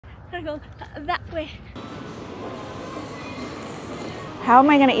I'm gonna go that way. How am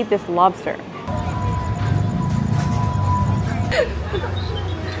I gonna eat this lobster?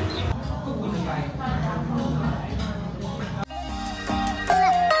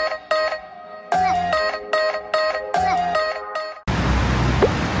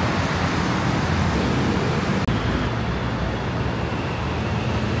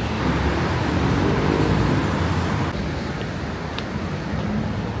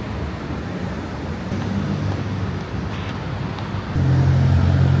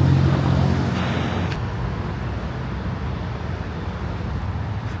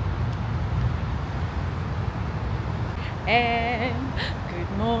 And good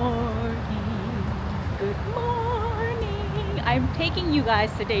morning, good morning. I'm taking you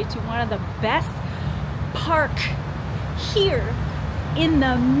guys today to one of the best park here in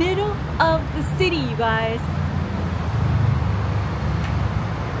the middle of the city, you guys.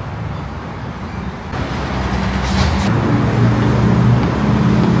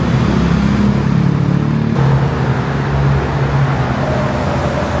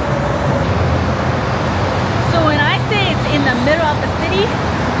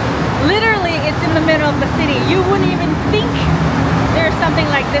 Literally, it's in the middle of the city. You wouldn't even think there's something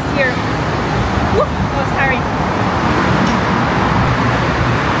like this here. Woo, that was tiring.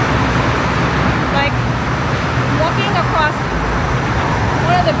 Like walking across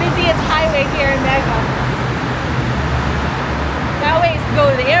one of the busiest highways here in Bangkok. That way is to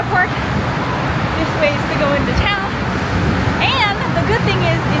go to the airport. This way is to go into town. And the good thing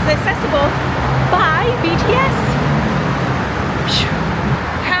is it's accessible by BTS.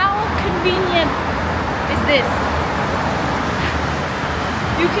 Convenient is this.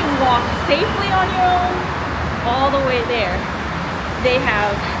 You can walk safely on your own all the way there. They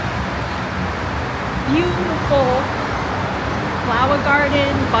have beautiful flower garden,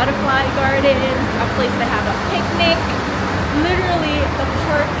 butterfly garden, a place to have a picnic. Literally, the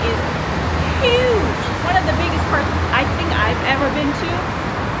park is huge. One of the biggest parks I think I've ever been to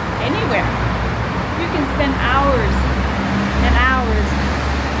anywhere. You can spend hours and hours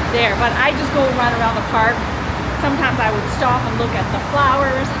there, but I just go run around the park. Sometimes I would stop and look at the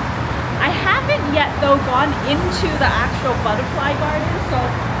flowers. I haven't yet though gone into the actual butterfly garden, so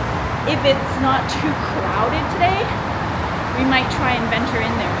if it's not too crowded today, we might try and venture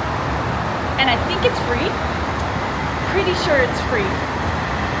in there. And I think it's free. Pretty sure it's free.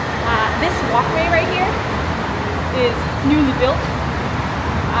 This walkway right here is newly built.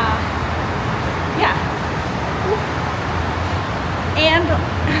 Yeah. And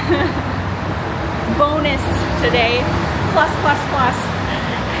bonus today, plus,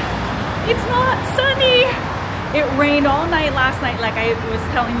 it's not sunny. It rained all night last night, like I was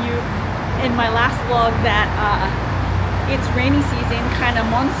telling you in my last vlog that it's rainy season, kind of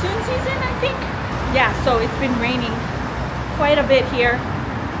monsoon season, I think. Yeah, so it's been raining quite a bit here.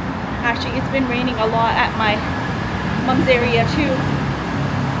 Actually, it's been raining a lot at my mom's area too.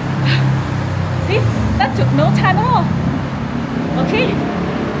 See, that took no time at all. Okay,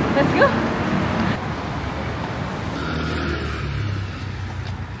 let's go.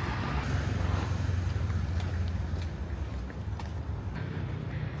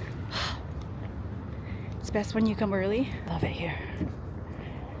 It's best when you come early. Love it here.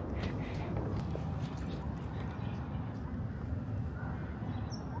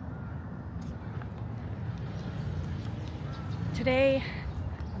 Today,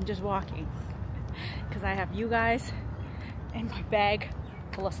 I'm just walking because I have you guys and my bag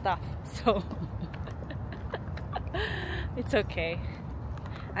full of stuff, so it's okay.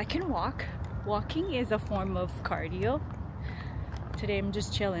 I can walk. Walking is a form of cardio. Today I'm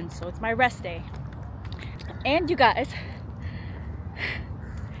just chilling, so it's my rest day. And you guys,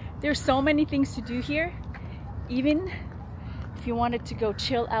 there's so many things to do here. Even if you wanted to go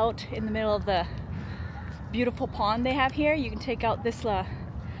chill out in the middle of the beautiful pond they have here, you can take out this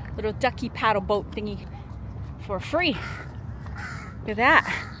little ducky paddle boat thingy for free. Look at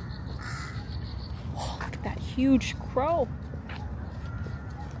that. Oh, look at that huge crow.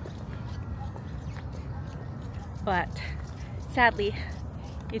 But sadly,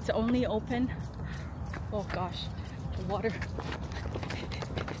 it's only open. Oh gosh, the water.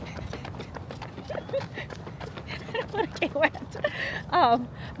 I don't want to get wet.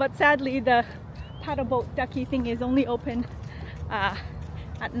 But sadly, the paddle boat ducky thing is only open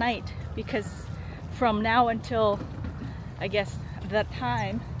at night, because from now until I guess that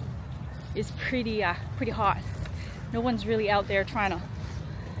time is pretty hot. No one's really out there trying to,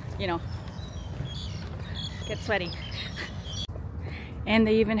 you know, get sweaty. And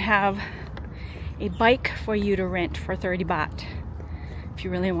they even have a bike for you to rent for 30 baht. if you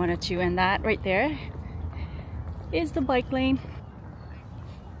really wanted to. And that right there is the bike lane.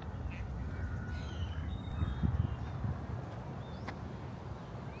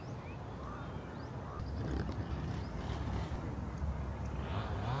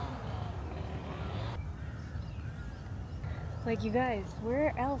 Like, you guys,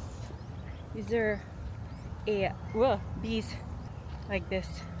 where else is there a bees like this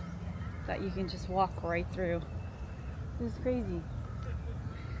that you can just walk right through? This is crazy.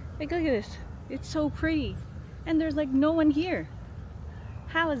 Like, look at this. It's so pretty. And there's like no one here.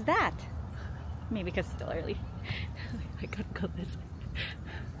 How is that? Maybe because it's still early. I gotta go this way.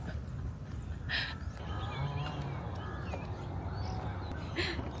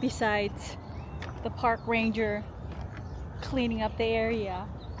 Besides the park ranger cleaning up the area,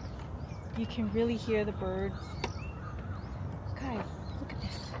 you can really hear the birds. Guys, look at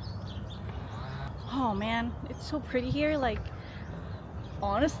this. Oh man, it's so pretty here. Like,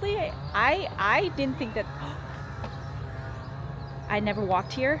 honestly, I didn't think that. I never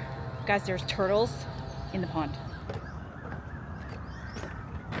walked here. Guys, there's turtles in the pond.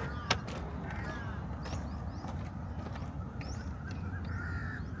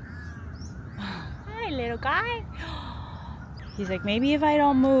 Hi, little guy. He's like, maybe if I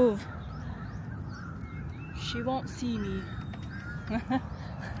don't move, she won't see me.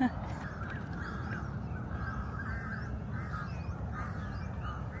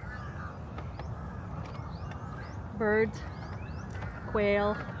 Birds,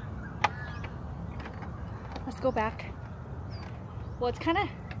 quail. Let's go back. Well, it's kind of,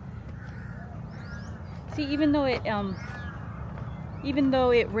 see, even though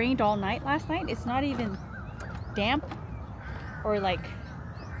it rained all night last night, it's not even damp or like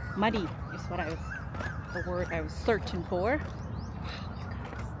muddy is what the word I was searching for.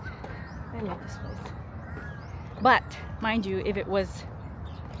 I love this place. But mind you, if it was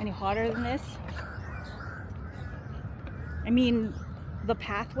any hotter than this, I mean, the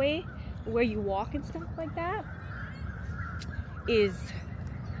pathway where you walk and stuff like that is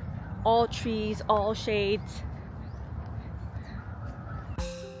all trees, all shades.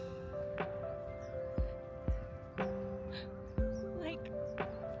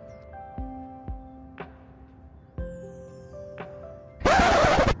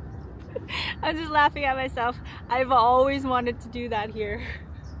 I'm just laughing at myself. I've always wanted to do that here.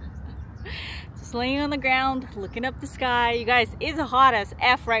 Just laying on the ground, looking up the sky. You guys, it's hot as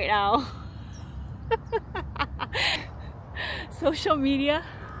F right now. Social media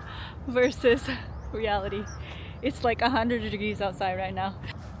versus reality. It's like 100 degrees outside right now.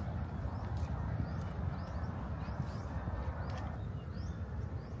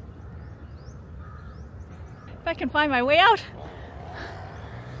 If I can find my way out.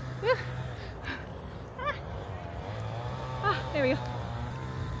 There we go.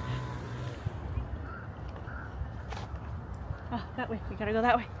 Oh, that way. We gotta go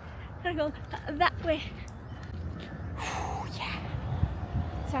that way. Gotta go that way. Whew, yeah.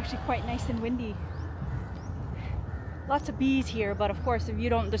 It's actually quite nice and windy. Lots of bees here, but of course, if you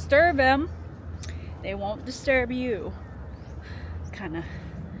don't disturb them, they won't disturb you. Kind of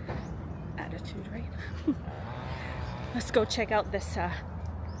attitude, right? Let's go check out this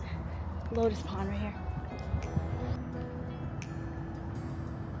lotus pond right here.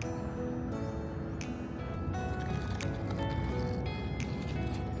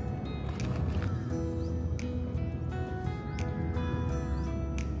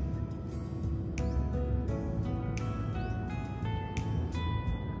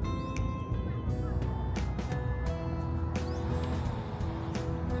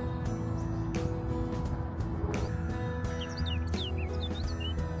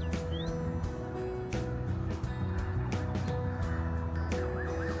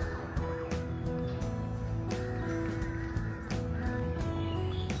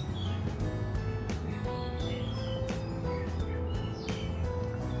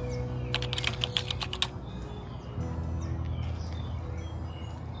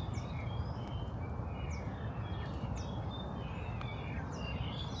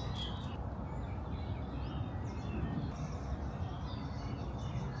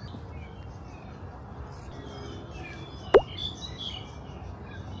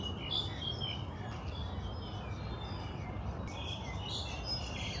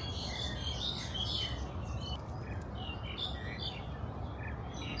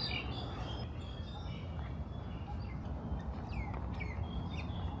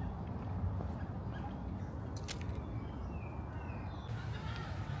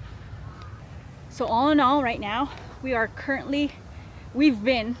 So all in all, right now, we are currently, you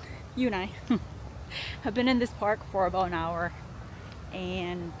and I, have been in this park for about an hour.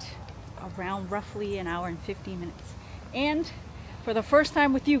 and around roughly an hour and 15 minutes. And for the first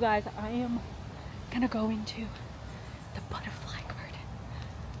time with you guys, I am gonna go into the butterfly garden.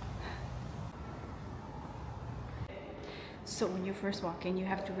 So when you first walk in, you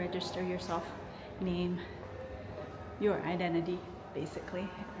have to register yourself, name, your identity basically,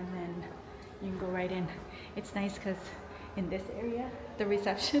 and then you can go right in. It's nice because in this area, the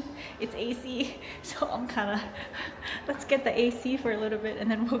reception, it's AC, so I'm kind of, let's get the AC for a little bit and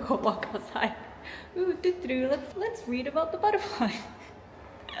then we'll go walk outside. Ooh, let's read about the butterfly.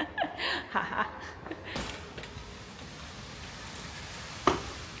 Haha.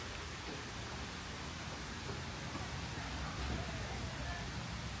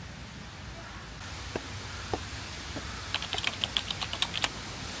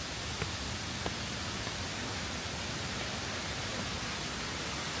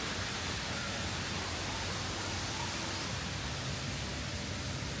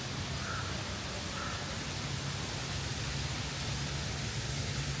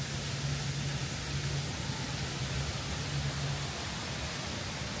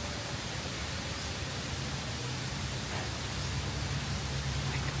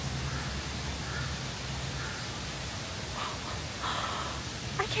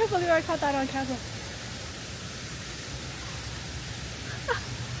 I can't believe I caught that on camera.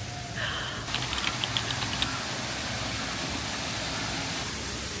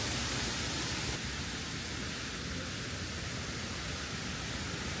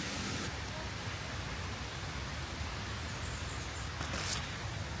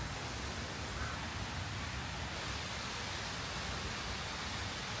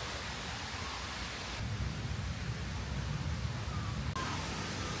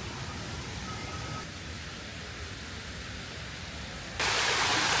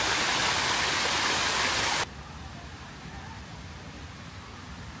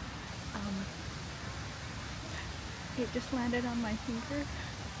 It just landed on my finger.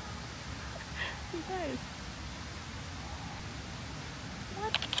 You guys.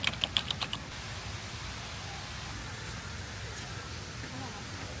 What?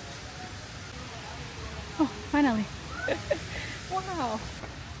 Oh, finally. Wow.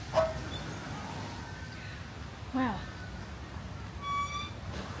 Wow.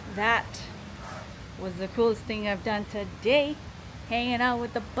 That was the coolest thing I've done today. Hanging out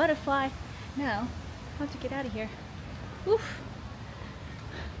with the butterfly. Now, I have to get out of here. Oof.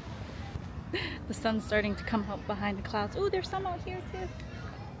 The sun's starting to come up behind the clouds. Oh, there's some out here too.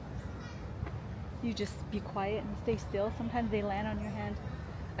 You just be quiet and stay still. Sometimes they land on your hand.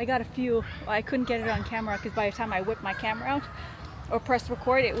 I got a few. Well, I couldn't get it on camera because by the time I whipped my camera out or press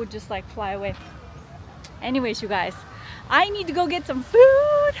record, it would just like fly away. Anyways, you guys, I need to go get some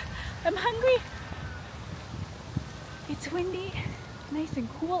food. I'm hungry. It's windy, nice and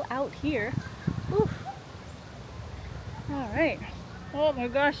cool out here. Oof. All right. Oh my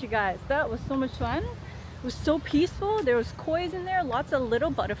gosh, you guys, that was so much fun. It was so peaceful. There was kois in there, lots of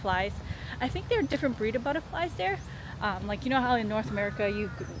little butterflies. I think there are different breed of butterflies there. Like, you know how in North America,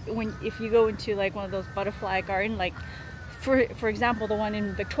 if you go into like one of those butterfly garden, like for example, the one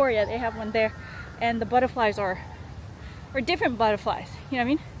in Victoria, they have one there, and the butterflies are different butterflies. You know what I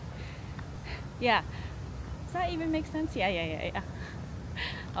mean? Yeah. Does that even make sense? Yeah.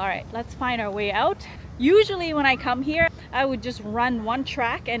 All right, let's find our way out. Usually when I come here, I would just run one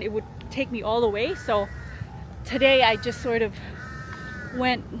track and it would take me all the way. So today I just sort of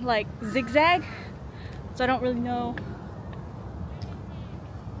went like zigzag. So I don't really know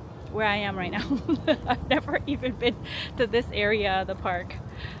where I am right now. I've never even been to this area of the park.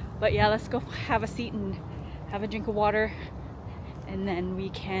 But yeah, let's go have a seat and have a drink of water, and then we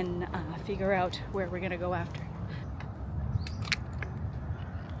can figure out where we're gonna go after.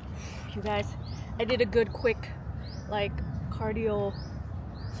 You guys, I did a good quick like cardio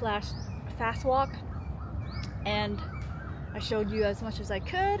slash fast walk, and I showed you as much as I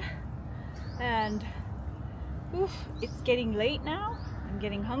could, and oof, it's getting late now. I'm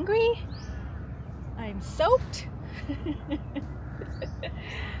getting hungry. I'm soaked.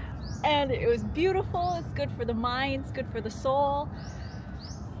 And it was beautiful. It's good for the mind, it's good for the soul.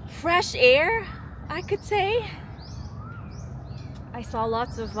 Fresh air, I could say. I saw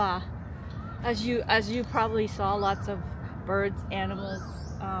lots of as you probably saw, lots of birds, animals.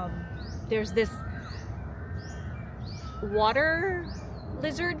 There's this water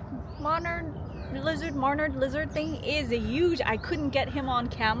lizard, monarch lizard thing. Is a huge. I couldn't get him on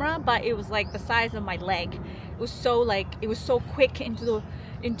camera, but it was like the size of my leg. It was so quick into the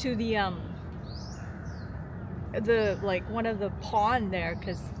like one of the pond there,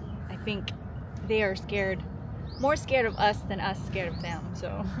 because I think they are scared more scared of us than us scared of them.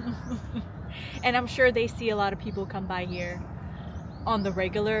 So and I'm sure they see a lot of people come by here on the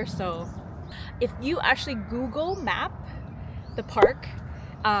regular. So if you actually Google map the park,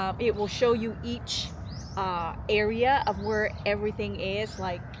 it will show you each area of where everything is.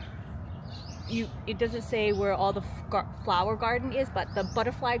 Like it doesn't say where all the flower garden is, but the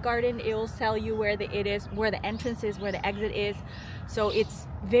butterfly garden, it will tell you where it is, where the entrance is, where the exit is. So it's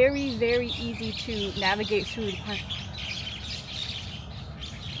very, very easy to navigate through the park.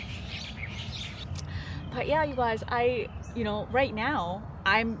 But yeah, you guys, you know, right now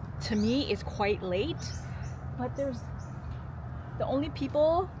to me it's quite late, but there's the only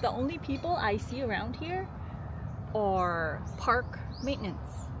people I see around here are park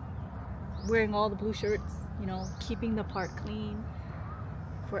maintenance, wearing all the blue shirts, you know, keeping the park clean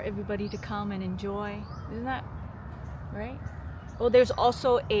for everybody to come and enjoy. Isn't that right? Well, there's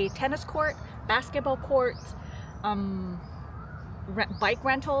also a tennis court, basketball court, bike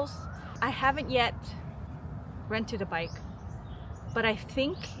rentals. I haven't yet rented a bike, but I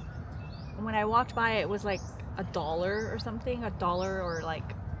think when I walked by it was like $1 or something, $1 or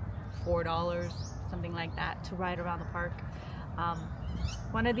like $4, something like that, to ride around the park.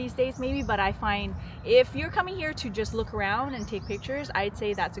 One of these days maybe, but I find if you're coming here to just look around and take pictures, I'd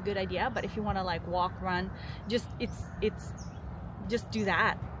say that's a good idea. But if you want to like walk, run, just do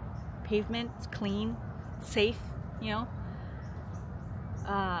that. Pavement, it's clean, safe, you know.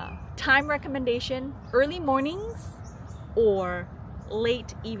 Time recommendation: early mornings or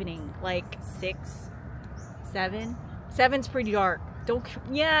late evening, like 6, 7. 7's pretty dark.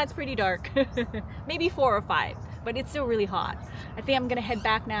 Yeah, it's pretty dark. Maybe 4 or 5, but it's still really hot. I think I'm gonna head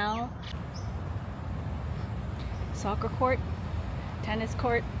back now. Soccer court, tennis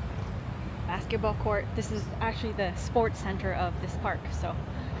court, basketball court. This is actually the sports center of this park. So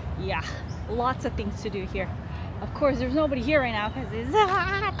yeah, lots of things to do here. Of course, there's nobody here right now because it's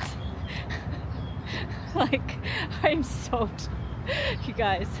hot. Like, I'm soaked, you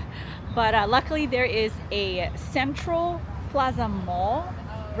guys. But luckily there is a Central Plaza Mall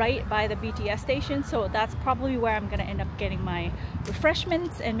right by the BTS station, so that's probably where I'm gonna end up getting my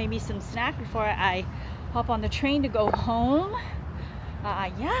refreshments and maybe some snack before I hop on the train to go home.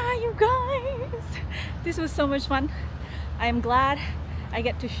 Yeah, you guys, this was so much fun. I am glad I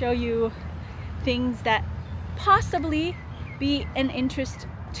get to show you things that possibly be an interest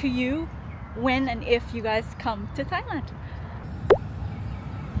to you when and if you guys come to Thailand.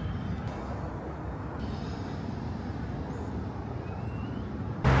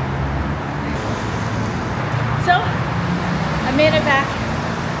 So I made it back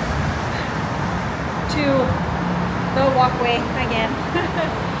to the walkway again.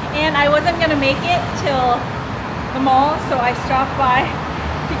 And I wasn't gonna make it till the mall, so I stopped by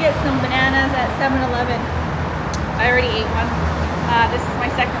to get some bananas at 7-Eleven. I already ate one. This is my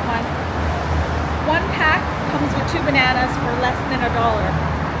second one. One pack comes with 2 bananas for less than $1.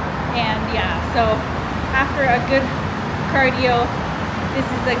 And yeah, so after a good cardio, this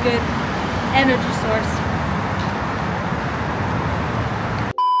is a good energy source.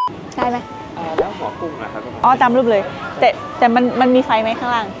 ได้ไหม แล้วหัวกุ้งนะครับ อ๋อตามรูปเลยแต่มันมีไฟไหมข้า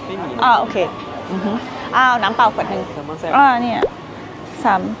งล่าง ไม่มี โอเคน้ำเปล่าขวดหนึ่ง แซลมอนแซ่บ เนี่ย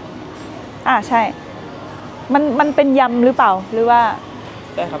ใช่มันเป็นยำหรือเปล่าหรือว่า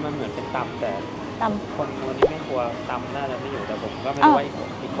ใช่ครับมันเหมือนเป็นตำแต่ คนวันนี้ไม่ครัวตำน่าจะไม่อยู่แต่ผมก็ไม่รู้ว่า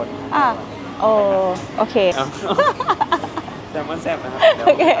อีกคนโอเค แซลมอนแซ่บนะครับ โ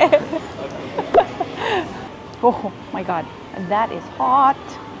อเค Oh my god, that is hot.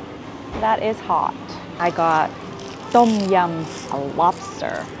 That is hot. I got tom yum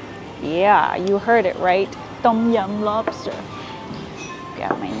lobster. Yeah, you heard it right. Tom yum lobster.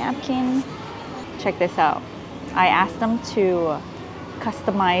 Got my napkin. Check this out. I asked them to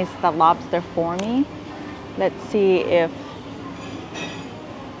customize the lobster for me. Let's see if...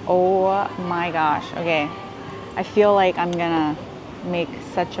 Oh my gosh. Okay. I feel like I'm gonna make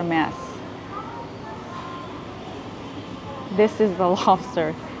such a mess. This is the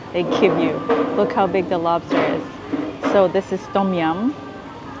lobster they give you. Look how big the lobster is. So this is tom yum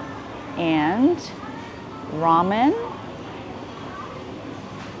and ramen.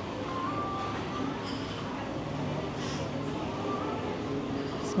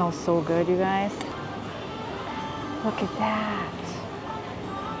 Smells so good, you guys. Look at that.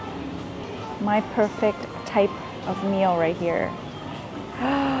 My perfect type of meal right here.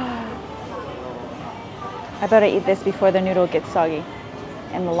 I better eat this before the noodle gets soggy.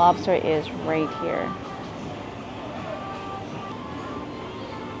 And the lobster is right here.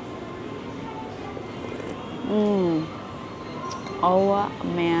 Oh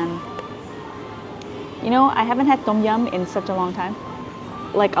man. You know, I haven't had tom yum in such a long time.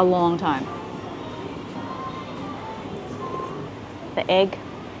 Like a long time. The egg.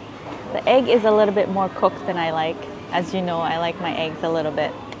 The egg is a little bit more cooked than I like. As you know, I like my eggs a little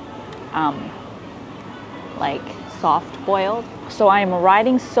bit like soft boiled. So I am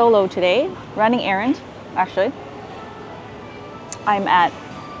riding solo today, running errand actually. I'm at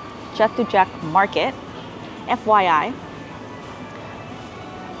Chatuchak Market, FYI.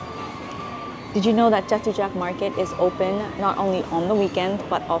 Did you know that Chatuchak Market is open not only on the weekend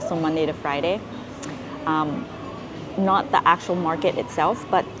but also Monday to Friday? Not the actual market itself,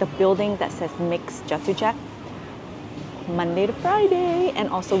 but the building that says Mix Chatuchak, Monday to Friday, and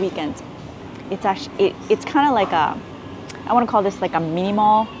also weekends. It's actually it's kind of like a, I want to call this like a mini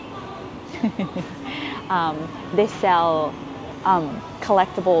mall. They sell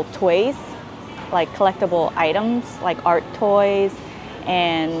collectible toys, like collectible items, like art toys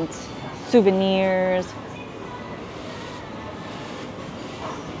and souvenirs.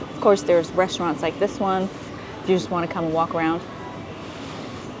 Of course, there's restaurants like this one if you just want to come and walk around.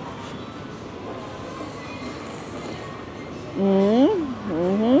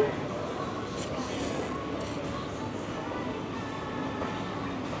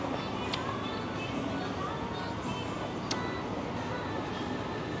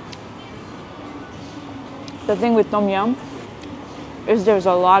 The thing with tom yum is there's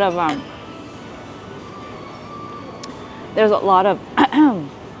a lot of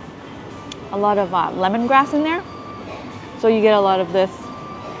lemongrass in there, so you get a lot of this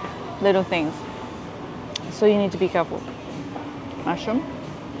little things. So you need to be careful. Mushroom,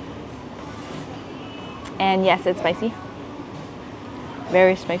 and yes, it's spicy,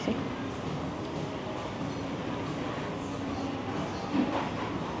 very spicy.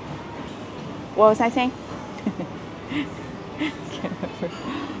 What was I saying? Can't remember.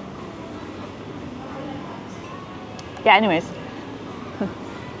 Yeah, anyways.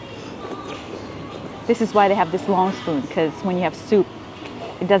 This is why they have this long spoon, because when you have soup,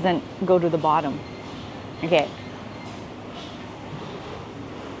 it doesn't go to the bottom. Okay.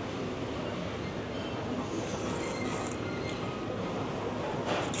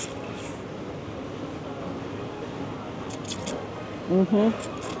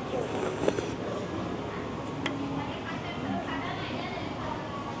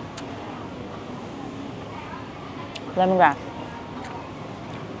 Lemongrass.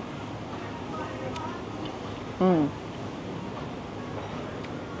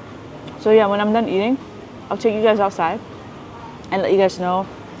 So yeah, when I'm done eating, I'll take you guys outside and let you guys know.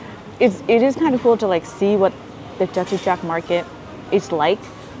 It is kind of cool to like see what the Chatuchak Market is like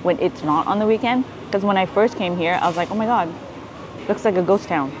when it's not on the weekend. Because when I first came here, I was like, oh my god, looks like a ghost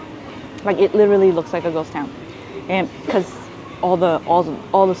town. Like it literally looks like a ghost town, and because all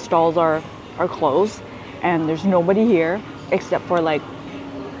the stalls are closed and there's nobody here except for like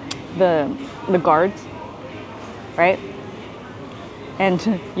the guards, right?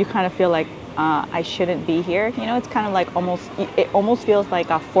 And you kind of feel like I shouldn't be here. You know, it's kind of like it almost feels like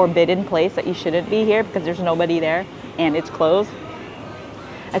a forbidden place that you shouldn't be here because there's nobody there and it's closed.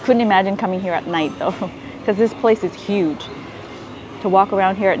 I couldn't imagine coming here at night though, because this place is huge. To walk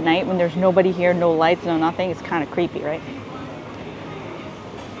around here at night when there's nobody here, no lights, no nothing, it's kind of creepy, right?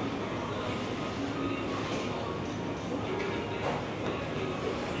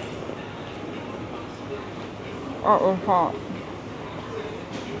 Oh, it's hot.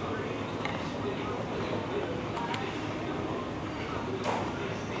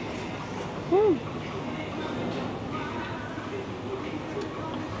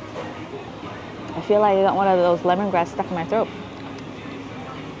 I feel like I got one of those lemongrass stuck in my throat.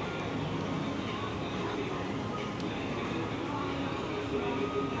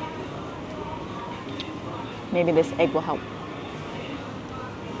 Maybe this egg will help.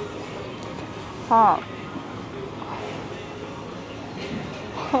 Hot.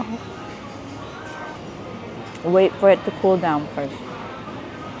 Wait for it to cool down first.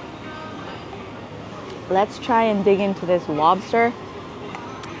 Let's try and dig into this lobster.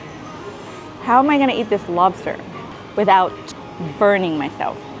 How am I gonna eat this lobster without burning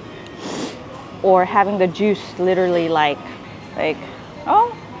myself? Or having the juice literally like,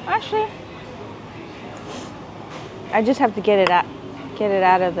 oh, actually, I just have to get it out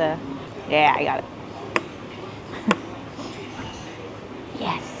of the, yeah, I got it.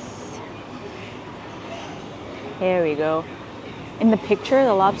 Yes. Here we go. In the picture,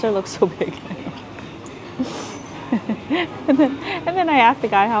 the lobster looks so big. and then I asked the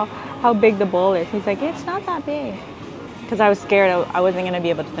guy how big the bowl is. He's like, it's not that big. Because I was scared I wasn't going to be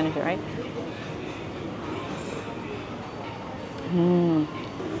able to finish it, right?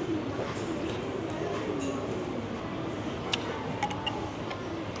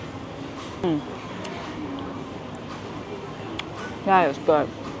 That is good.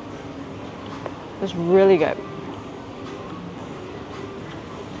 It's really good.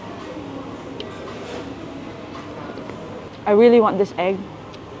 I really want this egg,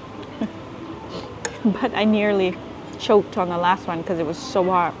 but I nearly choked on the last one because it was so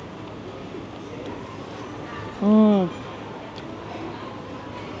hot.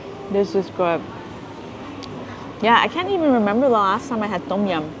 This is good. Yeah, I can't even remember the last time I had tom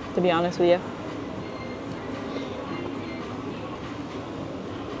yum, to be honest with you.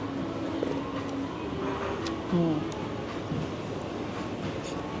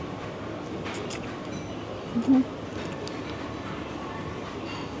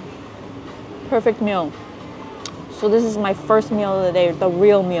 Perfect meal. So this is my first meal of the day, the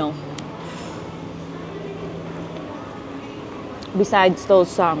real meal. Besides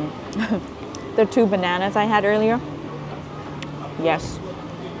those the 2 bananas I had earlier. Yes.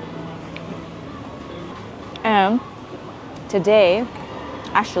 And today,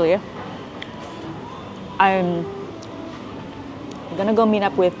 actually, I'm gonna go meet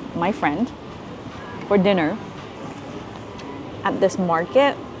up with my friend for dinner at this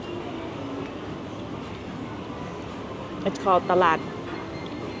market. It's called Talat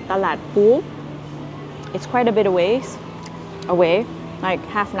Pool. It's quite a bit away, like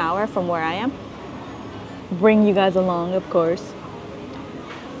half an hour from where I am. Bring you guys along, of course.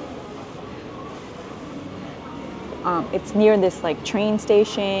 It's near this like train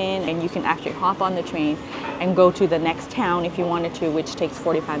station, and you can actually hop on the train and go to the next town if you wanted to, which takes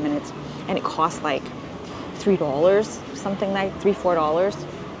 45 minutes, and it costs like $3, something like $3-4.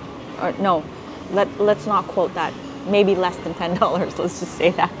 Or no, let's not quote that. Maybe less than $10. Let's just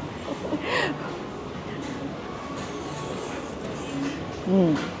say that.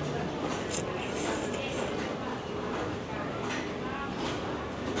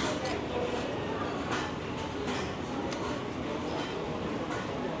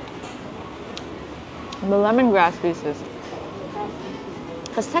 The lemongrass pieces,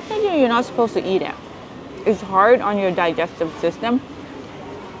 because technically you're not supposed to eat it. It's hard on your digestive system,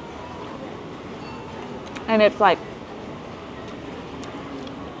 and it's like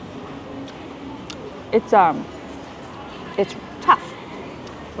it's tough,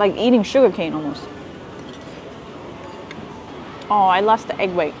 like eating sugar cane almost. Oh, I lost the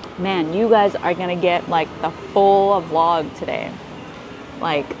egg white. Man, you guys are gonna get like the full vlog today,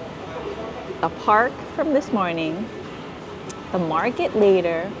 like the park from this morning, the market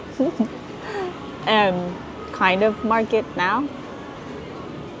later, and kind of market now.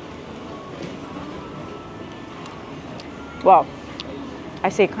 Well, I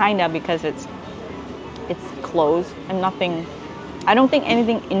say kinda because it's closed and nothing. I don't think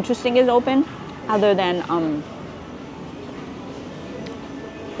anything interesting is open other than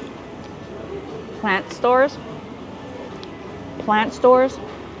plant stores,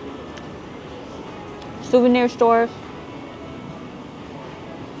 souvenir stores.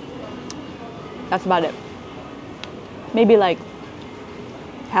 That's about it. Maybe like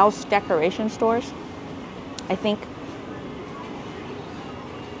house decoration stores, I think.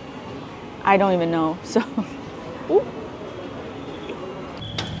 I don't even know. So ooh.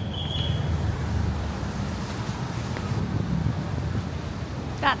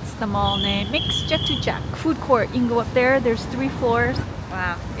 That's the mall name. Mixed Jatujak food court. You can go up there. There's 3 floors.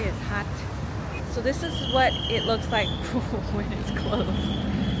 Wow, it is hot. So this is what it looks like when it's closed.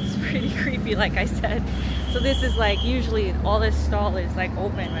 It's pretty creepy, like I said. So this is like, usually all this stall is like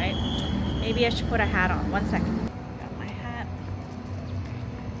open, right? Maybe I should put a hat on. 1 second. Got my hat.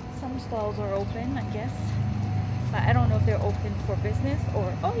 Some stalls are open, I guess. But I don't know if they're open for business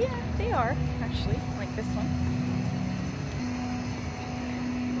or, oh yeah, they are actually, like this one.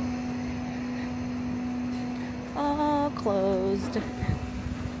 All closed.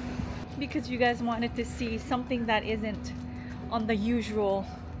 Because you guys wanted to see something that isn't on the usual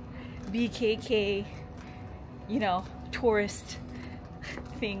BKK, you know, tourist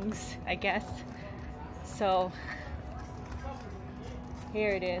things, I guess. So here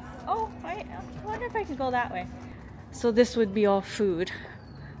it is. Oh, I wonder if I could go that way. So this would be all food.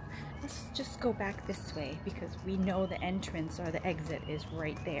 Let's just go back this way because we know the entrance or the exit is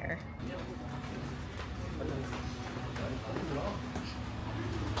right there.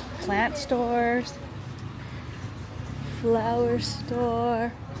 Plant stores, flower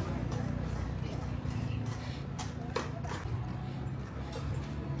store,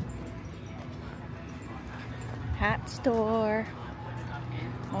 hat store,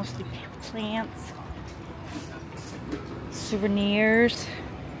 mostly plants, souvenirs.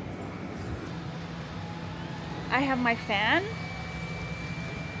 I have my fan.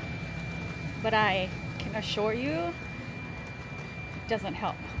 but I can assure you it doesn't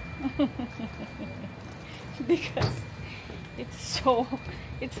help. Because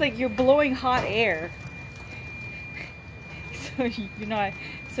it's like you're blowing hot air. So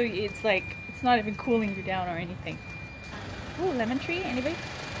so it's like it's not even cooling you down or anything. Oh, lemon tree, anybody?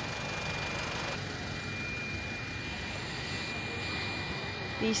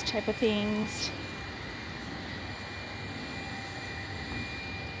 These type of things.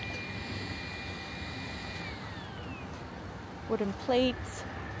 Wooden plates.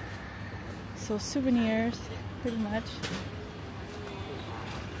 So souvenirs, pretty much.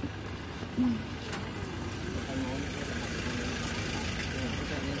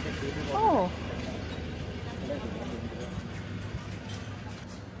 Oh.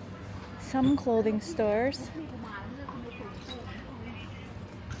 Some clothing stores.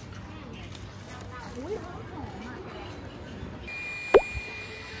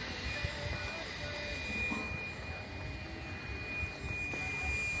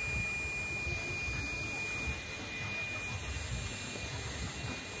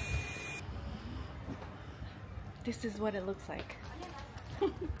 This is what it looks like.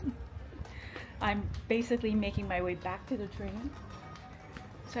 I'm basically making my way back to the train.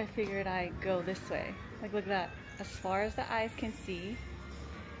 So I figured I'd go this way. Like, look at that. As far as the eyes can see.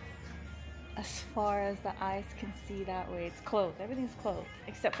 As far as the eyes can see that way. It's closed. Everything's closed.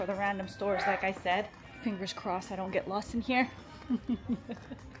 Except for the random stores, like I said. Fingers crossed I don't get lost in here.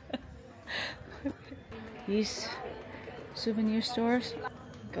 These souvenir stores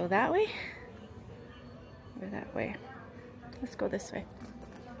go that way. Or that way. Let's go this way.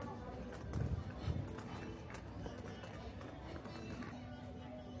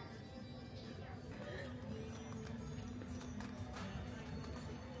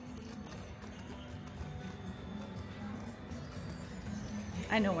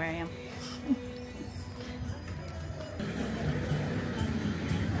 I know where I am.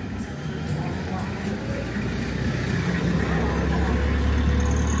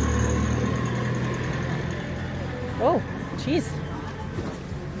 Oh, jeez.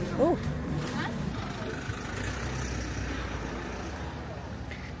 Oh.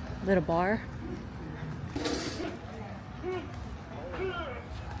 Little bar.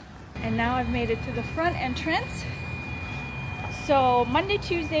 And now I've made it to the front entrance. So Monday,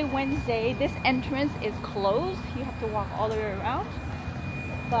 Tuesday, Wednesday, this entrance is closed. You have to walk all the way around.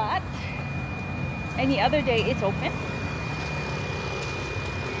 But any other day it's open.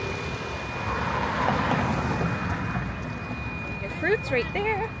 Fruits right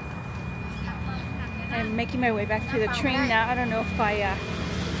there. I'm making my way back to the train now. I don't know if yeah,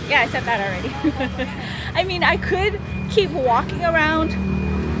 I said that already. I mean, I could keep walking around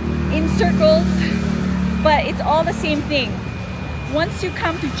in circles, but it's all the same thing. Once you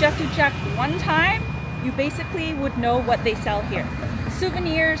come to Jatujak one time, you basically would know what they sell here.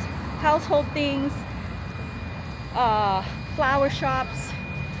 Souvenirs, household things, flower shops,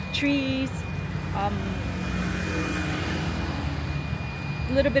 trees, a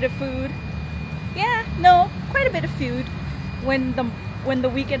little bit of food. Yeah, no, quite a bit of food when the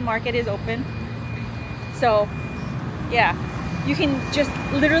weekend market is open. So yeah, you can just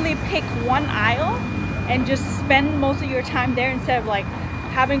literally pick one aisle and just spend most of your time there instead of like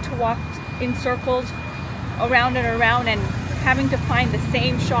having to walk in circles around and around and having to find the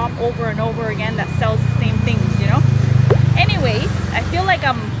same shop over and over again that sells the same things, you know? Anyways, I feel like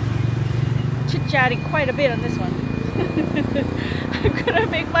I'm chit-chatting quite a bit on this one. I'm gonna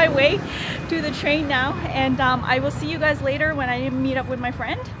make my way to the train now, and I will see you guys later when I meet up with my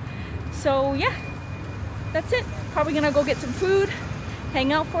friend. So yeah, that's it. Probably gonna go get some food,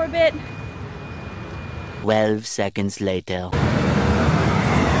 hang out for a bit. 12 seconds later. 2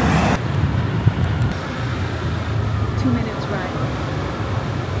 minutes ride.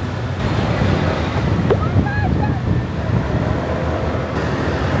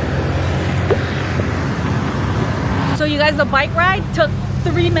 So you guys, the bike ride took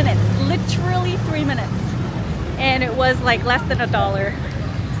 3 minutes, literally 3 minutes. And it was like less than $1.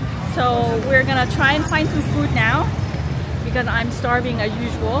 So we're gonna try and find some food now because I'm starving as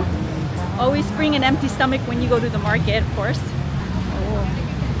usual. Always bring an empty stomach when you go to the market, of course. Oh.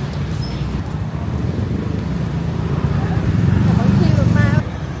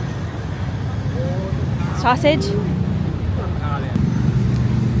 Sausage.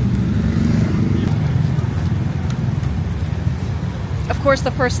 Of course,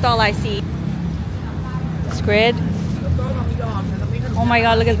 the first stall I see. Squid. Oh my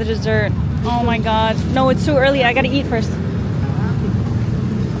god, look at the dessert. Oh my god. No, it's too early. I gotta eat first.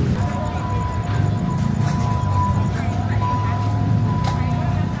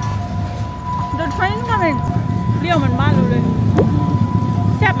 รี้ยวมันมากเลย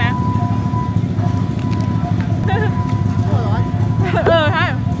แซ่บไหมหัวร้อนใช่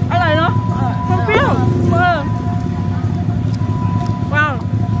อร่อยเนาะมันเปรี้ยวว้าว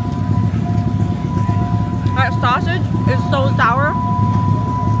That sausage is so sour.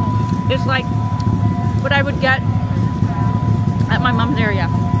 It's like what I would get at my mom's area.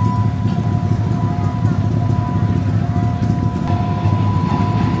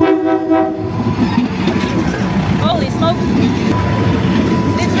 Holy smokes!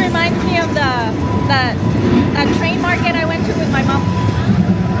 This reminds me of that train market I went to with my mom.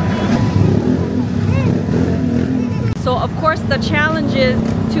 So of course the challenge is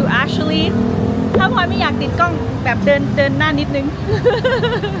to actually ถ้าพลอยไม่อยากติดกล้องแบบเดินหน้านิดนึง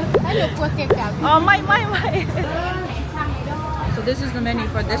ให้หนูกลัวเกะกะอ๋อไม่ So this is the menu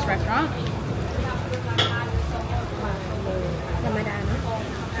for this restaurant ธรรมดาเนาะ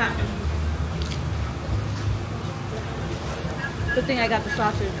ค่ะ Good thing I got the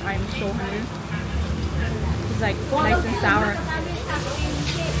sausage. I'm so hungry. It's like nice and sour.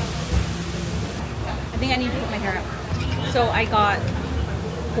 I think I need to put my hair up. So I got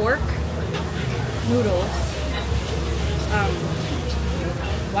pork, noodles,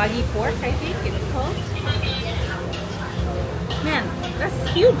 wagyu pork, I think it's called. Man, that's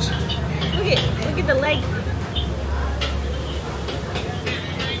huge. Look at the leg.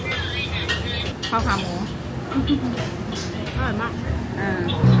 ข้าวขาหมู อร่อยมาก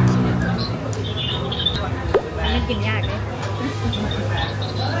ไม่กินยากเลย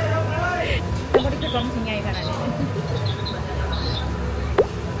แต่ไม่ได้คิดว่ามันยังไงขนาดนี้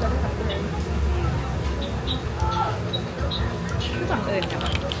สั่งเอิญครับ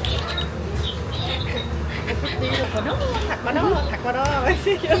ถักมาด้อไม่ใ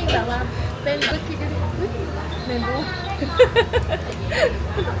ช่เยอะแบบว่าเป็นก็คิดกันเมนบู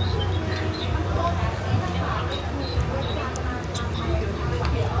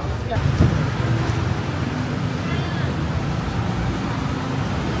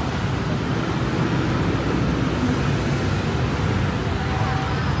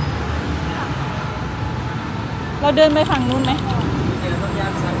เราเดินไปฝั่งนู้นไหม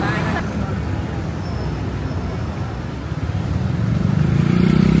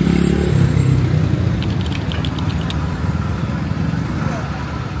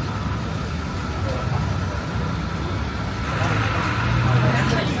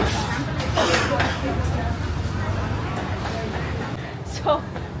So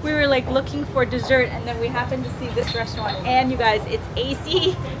we were like looking for dessert and then we happened to see this restaurant and you guys it's AC.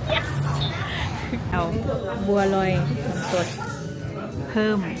 Yes. เอาบัวลอยสดเ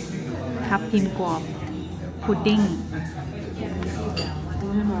พิ่มทับทิมกรอบพุดดิ้ง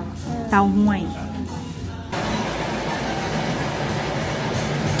เต้าห้วย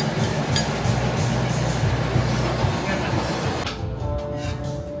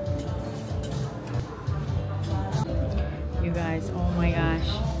You guys, oh my gosh.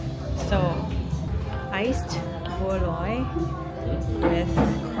 So icedบัวลอย with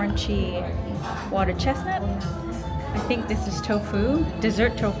crunchy water chestnut. I think this is tofu,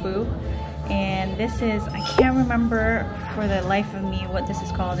 dessert tofu. And this is, I can't remember for the life of me what this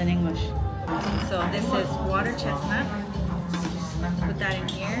is called in English. So this is water chestnut. Put that in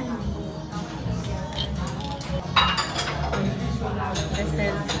here. This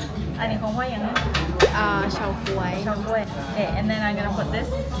is, shao kuai. Okay, and then I'm gonna put this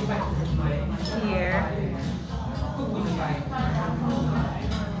here.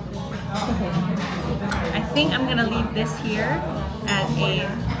 I think I'm gonna leave this here as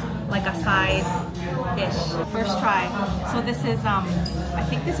like a side dish. First try. So this is I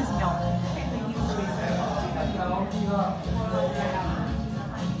think this is milk.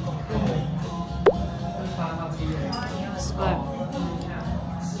 It's good.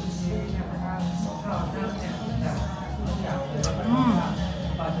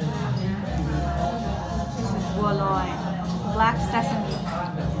 This isบัวลอย black sesame.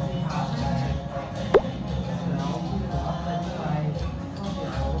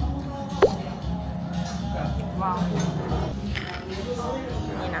 Wow.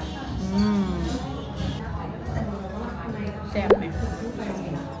 นี่นะแซ่บไหม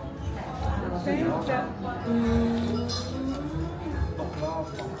แซ่บจ้ะตกรอบ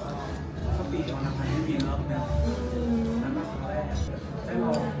ของปีของนักการเมืองแล้วได้ล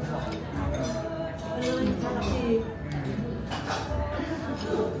อง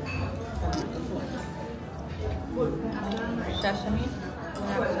จัสมิน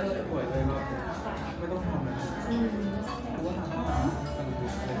ไม่ต้องทำนะ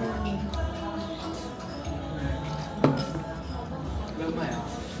เริ่มใหม่อ่ะ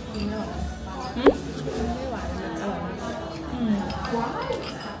ไม่หวานอ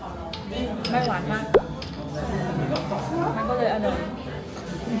ไม่หวานมากมันก็เลยอร่อย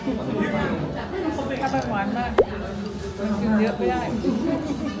ถ้าไม่หวานมากมันกินเยอะไม่ได้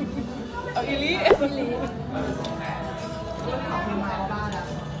เอาอีลี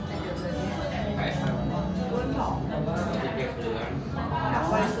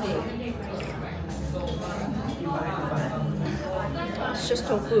It's just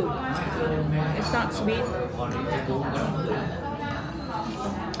tofu. It's not sweet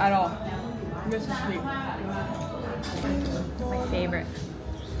at all. This is sweet. My favorite.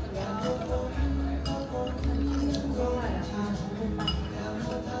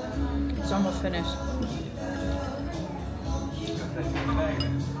 It's almost finished.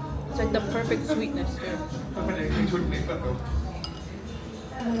 It's like the perfect sweetness too.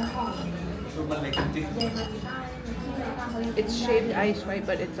 It's shaved ice, right?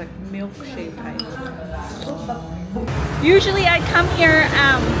 But it's like milk shaved ice. Usually I come here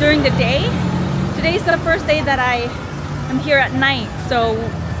during the day. Today's the first day that I am here at night, so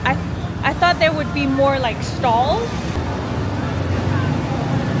I thought there would be more like stalls.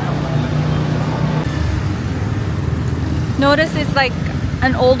 Notice it's like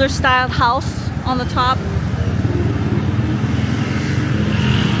an older style house on the top.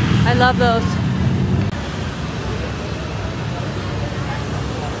 I love those.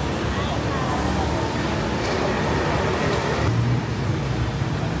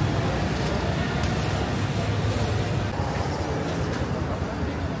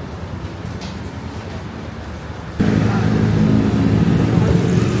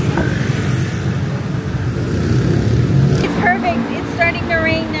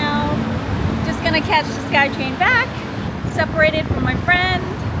 Catch the SkyTrain back. Separated from my friend.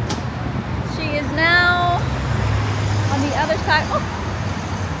 She is now on the other side. Oh.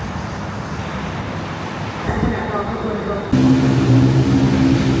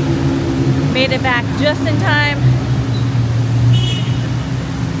 Made it back just in time.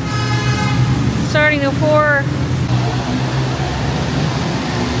 Starting to pour